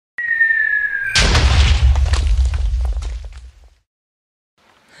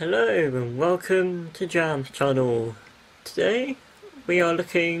Hello and welcome to Jam's channel. Today we are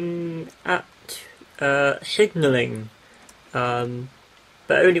looking at signalling, but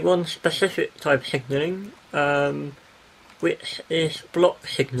only one specific type of signalling, which is block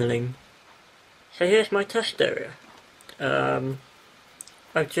signalling. So here's my test area.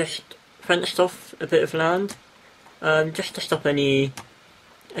 I've just fenced off a bit of land, just to stop any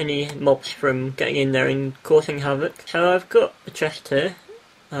mobs from getting in there and causing havoc. So I've got a chest here,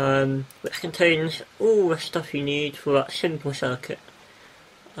 which contains all the stuff you need for that simple circuit.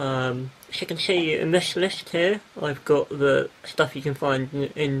 As you can see in this list here, I've got the stuff you can find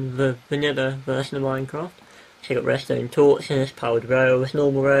in the vanilla version of Minecraft. So you've got redstone torches, powered rails,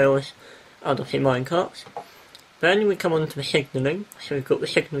 normal rails, and obviously minecarts. Then we come on to the signalling. So we've got the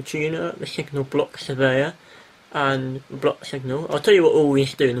signal tuner, the signal block surveyor, and the block signal. I'll tell you what all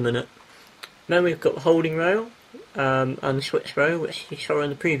these do in a minute. Then we've got the holding rail, and the switch rail, which you saw in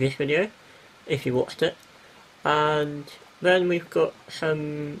the previous video, if you watched it. And then we've got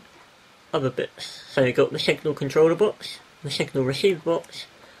some other bits. So you've got the signal controller box, the signal receiver box,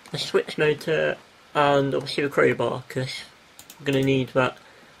 the switch motor, and obviously the crowbar, because we're going to need that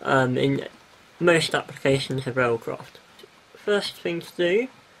in most applications of railcraft. First thing to do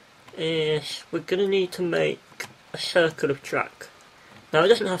is we're going to need to make a circle of track. Now it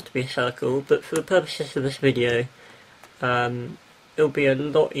doesn't have to be a circle, but for the purposes of this video, it'll be a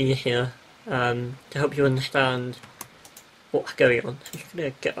lot easier to help you understand what's going on. So I'm just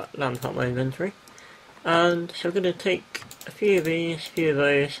going to get that lamp out of my inventory. And so we're going to take a few of these, a few of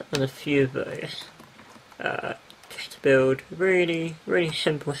those, and a few of those, just to build a really, really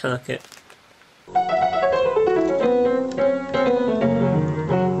simple circuit.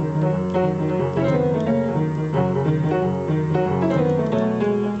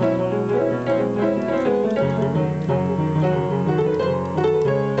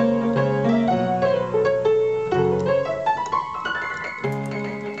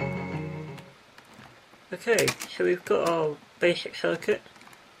 Okay, so we've got our basic circuit.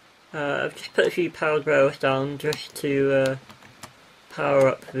 I've just put a few powered rails down just to power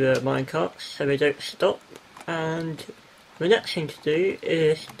up the minecarts so they don't stop. And the next thing to do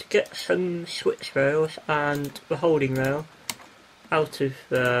is to get some switch rails and the holding rail out of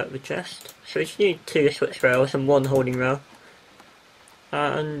the chest. So we just need 2 switch rails and 1 holding rail.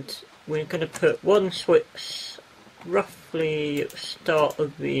 And we're going to put 1 switch roughly at the start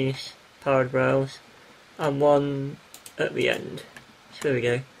of these powered rails, and 1 at the end. So there we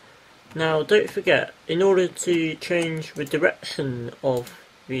go. Now don't forget, in order to change the direction of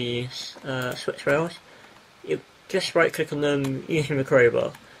these switch rails, you just right click on them using the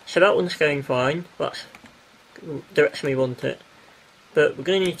crowbar. So that one's going fine, that's the direction we want it. But we're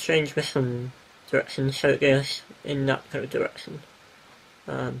going to need to change this one direction so it goes in that kind of direction.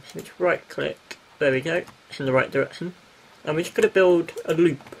 So just right click, there we go, it's in the right direction. And we're just going to build a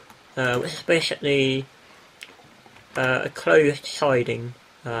loop, which is basically a closed siding,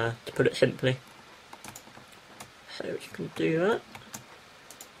 to put it simply. So we can do that,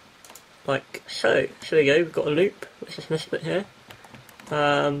 like so. So there you go, we've got a loop, which is this bit here.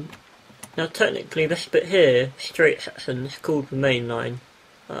 Now technically this bit here, straight section, is called the main line.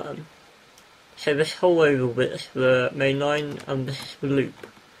 So this whole oval bit is the main line, and this is the loop.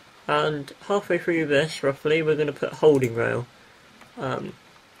 And halfway through this, roughly, we're going to put a holding rail. And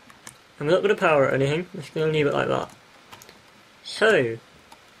we're not going to power it or anything, we're just going to leave it like that. So,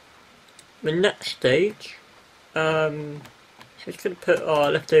 the next stage, so we're just going to put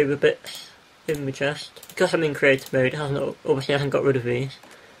our leftover bits in the chest. Because I'm in creative mode, obviously I haven't got rid of these.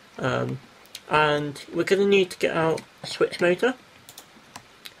 And we're going to need to get out a switch motor,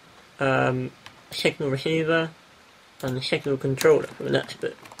 a signal receiver, and a signal controller for the next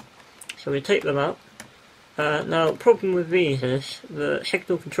bit. So we take them out. Now the problem with these is the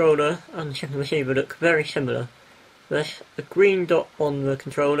signal controller and the signal receiver look very similar. There's a green dot on the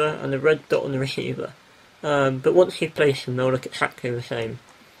controller and a red dot on the receiver, but once you place them they'll look exactly the same,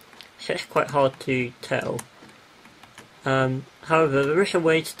 so it's quite hard to tell. However, there is a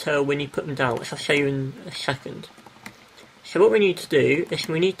way to tell when you put them down, which I'll show you in a second. So what we need to do is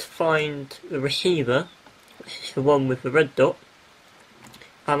we need to find the receiver, which is the one with the red dot.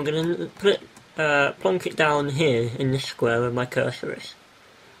 I'm going to put it, plonk it down here in this square where my cursor is,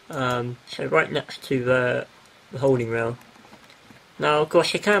 so right next to the holding rail. Now of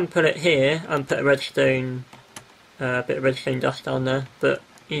course you can put it here and put a redstone, bit of redstone dust down there, but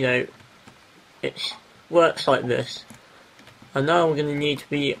you know, it works like this. And now we're going to need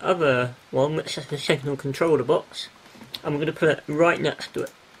the other one, which is the signal controller box, and we're going to put it right next to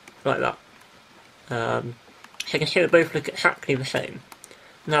it, like that. So you can see they both look exactly the same.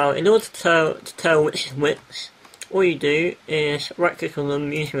 Now, in order to tell which is which, all you do is right click on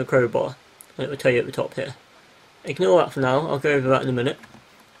them using a crowbar, and it will tell you at the top here. Ignore that for now, I'll go over that in a minute.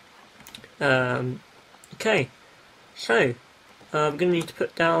 Okay, so we're going to need to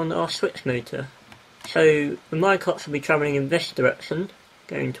put down our switch motor. So the minecarts will be travelling in this direction,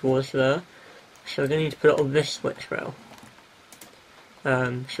 going towards there, so we're going to need to put it on this switch rail.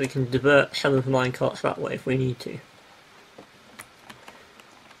 So we can divert some of the minecarts that way if we need to.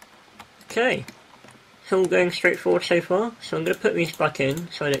 Okay, it's all going straight forward so far, so I'm going to put these back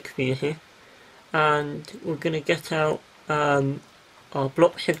in so I don't confuse you. And we're going to get out our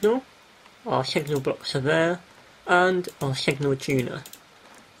block signal, our signal block surveyor, and our signal tuner,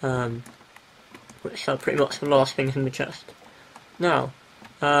 which are pretty much the last things in the chest. Now,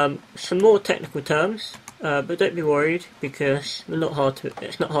 some more technical terms, but don't be worried because it's not hard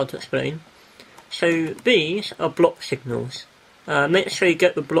to explain. So these are block signals. Make sure you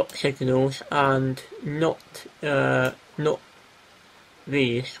get the block signals and not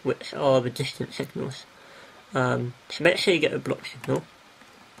these, which are the distance signals. So make sure you get the block signal,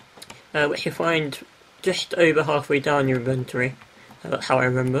 which you find just over halfway down your inventory. That's how I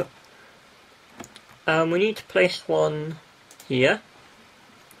remember it. We need to place one here,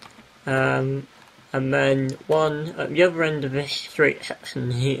 and then one at the other end of this straight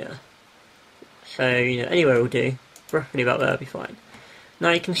section here. So, anywhere will do. Roughly about there will be fine.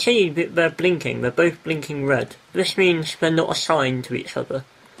 Now you can see that they're blinking, they're both blinking red. This means they're not assigned to each other.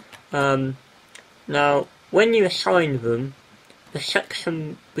 Now, when you assign them, the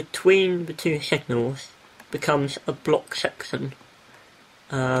section between the two signals becomes a block section.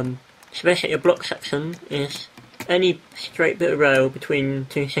 So basically a block section is any straight bit of rail between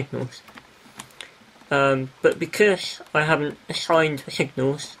two signals. But because I haven't assigned the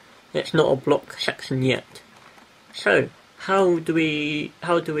signals, it's not a block section yet. So, how do we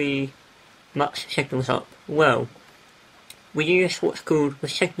match signals up? Well, we use what's called the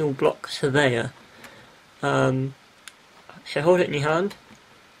signal block surveyor. So hold it in your hand,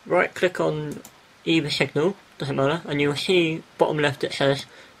 right click on either signal, doesn't matter, and you'll see bottom left it says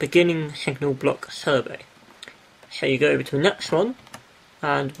beginning signal block survey. So you go over to the next one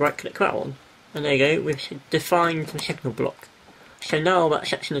and right click that one, and there you go, we've defined the signal block. So now that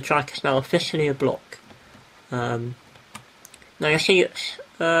section of the track is now officially a block. Now you see it's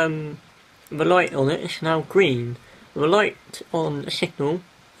the light on it is now green. The light on the signal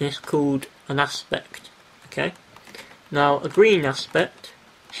is called an aspect. Okay. Now a green aspect,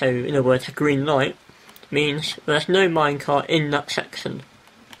 so in other words a green light, means there's no minecart in that section.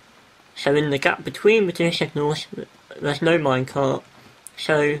 So in the gap between the two signals, there's no minecart,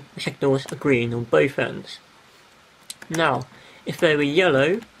 so the signals are green on both ends. Now, if they were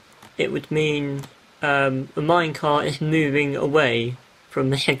yellow, it would mean the minecart is moving away from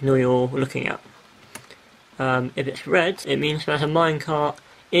the signal you're looking at. If it's red, it means there's a minecart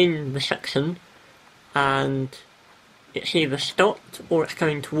in the section and it's either stopped or it's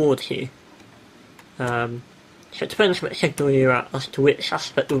coming towards you. So it depends which signal you're at as to which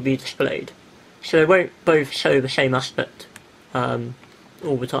aspect will be displayed. So they won't both show the same aspect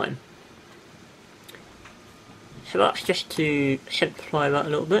all the time. So that's just to simplify that a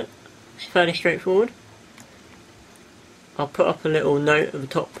little bit. It's fairly straightforward. I'll put up a little note at the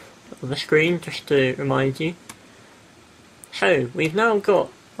top of the screen just to remind you. So we've now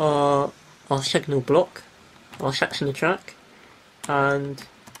got our signal block, our section of track, and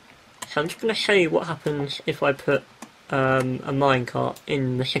so I'm just going to show you what happens if I put a minecart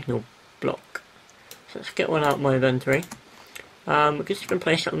in the signal block. So let's get one out of my inventory. We're just going to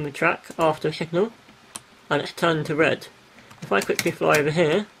place it on the track after the signal, and it's turned to red. If I quickly fly over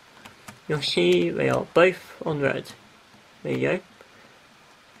here, you'll see they are both on red. There you go.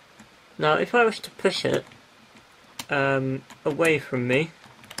 Now if I was to push it away from me,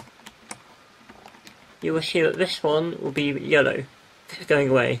 you will see that this one will be yellow, it's going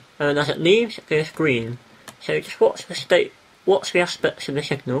away, and as it leaves it goes green. So just watch the aspects of the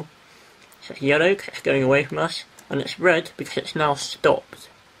signal. So it's yellow because it's going away from us, and it's red because it's now stopped.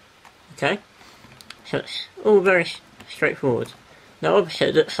 Okay? So it's all very straightforward. Now obviously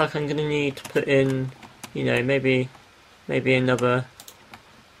it looks like I'm going to need to put in, maybe another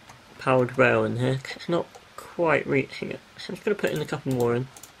powered rail in here, because it's not quite reaching it. So I'm just going to put in a couple more in,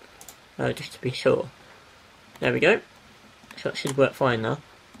 just to be sure. There we go. So that should work fine now.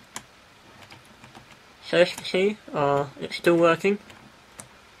 So as you can see, it's still working.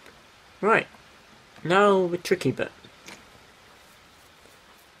 Right, now the tricky bit.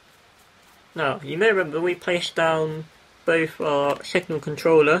 Now, you may remember we placed down both our signal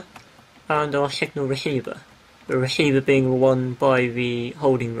controller and our signal receiver, the receiver being the one by the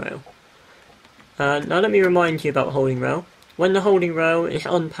holding rail. Now let me remind you about the holding rail. When the holding rail is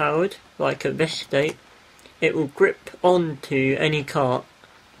unpowered, like at this state, it will grip onto any cart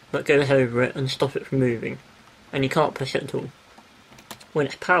that goes over it and stop it from moving, and you can't push it at all. When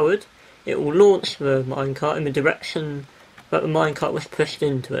it's powered, it will launch the minecart in the direction that the minecart was pushed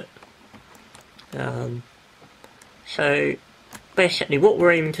into it. So basically what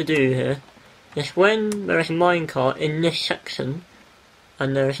we're aiming to do here is when there is a minecart in this section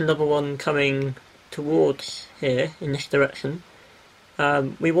and there is another one coming towards here in this direction,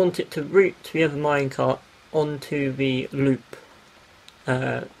 we want it to route the other minecart onto the loop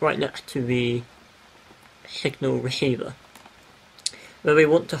right next to the signal receiver, where we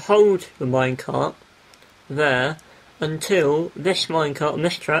want to hold the minecart there until this minecart on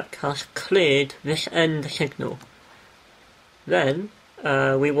this track has cleared this end signal. Then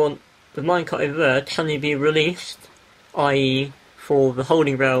we want the minecart over there to suddenly be released, i.e. for the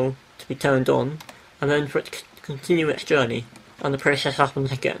holding rail to be turned on, and then for it to continue its journey, and the process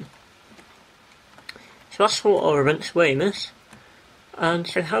happens again. So that's what our eventual aim is. And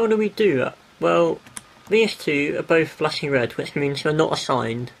so how do we do that? Well, these two are both flashing red, which means they're not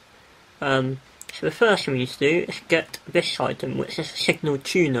assigned. So the first thing we need to do is get this item, which is a signal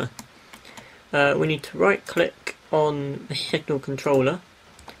tuner. We need to right click on the signal controller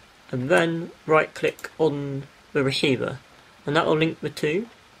and then right click on the receiver, and that will link the two.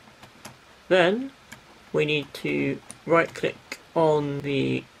 Then we need to right click on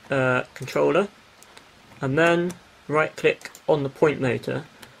the controller and then right click on the point motor,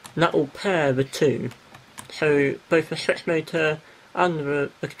 and that will pair the two. So both the switch motor and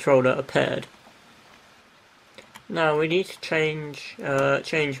the controller are paired. Now we need to change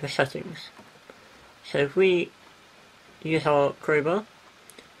the settings. So if we use our crowbar,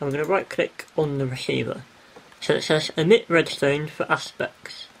 I'm going to right click on the receiver. So it says emit redstone for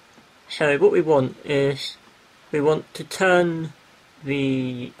aspects. So what we want is, we want to turn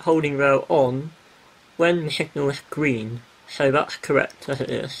the holding rail on when the signal is green. So that's correct as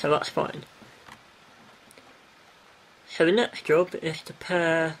it is, so that's fine. So the next job is to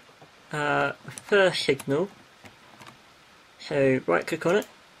pair the first signal. So right click on it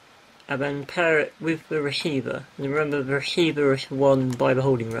and then pair it with the receiver. And remember, the receiver is the one by the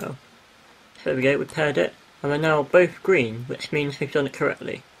holding rail. So there we go, we paired it, and they're now both green, which means we've done it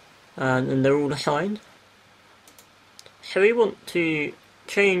correctly. And they're all assigned. So we want to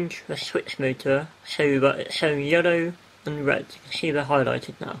change the switch motor so that it's showing yellow and red. You can see they're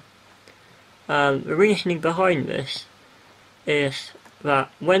highlighted now. The reasoning behind this is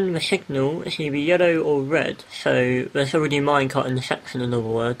that when the signal is either yellow or red, so there's already a minecart in the section, in other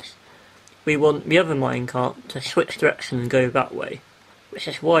words, we want the other minecart to switch direction and go that way, which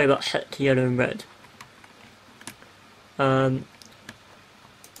is why that's set to yellow and red. And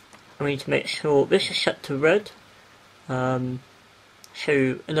we need to make sure this is set to red. So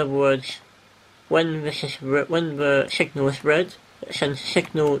in other words, when the signal is red, it sends a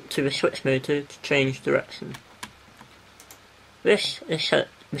signal to the switch motor to change direction. This is set,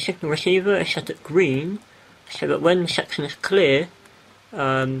 the signal receiver is set at green, so that when the section is clear,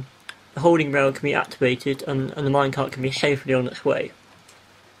 the holding rail can be activated and the minecart can be safely on its way.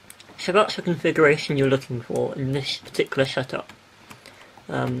 So that's the configuration you're looking for in this particular setup.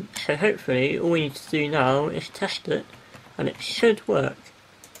 So hopefully all we need to do now is test it, and it should work.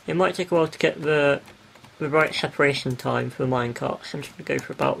 It might take a while to get the right separation time for the minecart, so I'm just going to go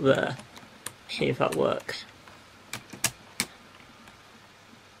for about there, see if that works.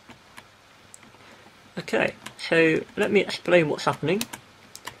 Okay, so let me explain what's happening.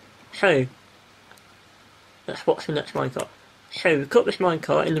 So, let's watch the next minecart. So we've got this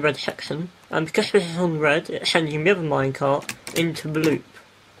minecart in the red section, and because this is on red, it's sending the other minecart into the loop.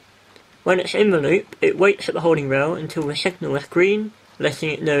 When it's in the loop, it waits at the holding rail until the signal is green, letting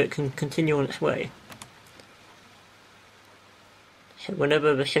it know it can continue on its way. So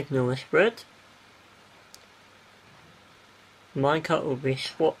whenever the signal is red, the minecart will be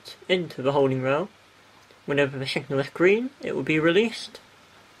swapped into the holding rail. Whenever the signal is green, it will be released.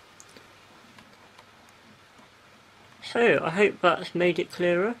 So I hope that's made it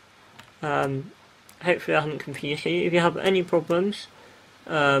clearer. Hopefully I haven't confused you. If you have any problems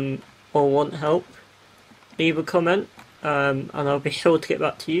or want help, leave a comment and I'll be sure to get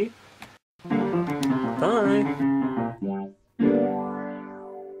back to you. Bye!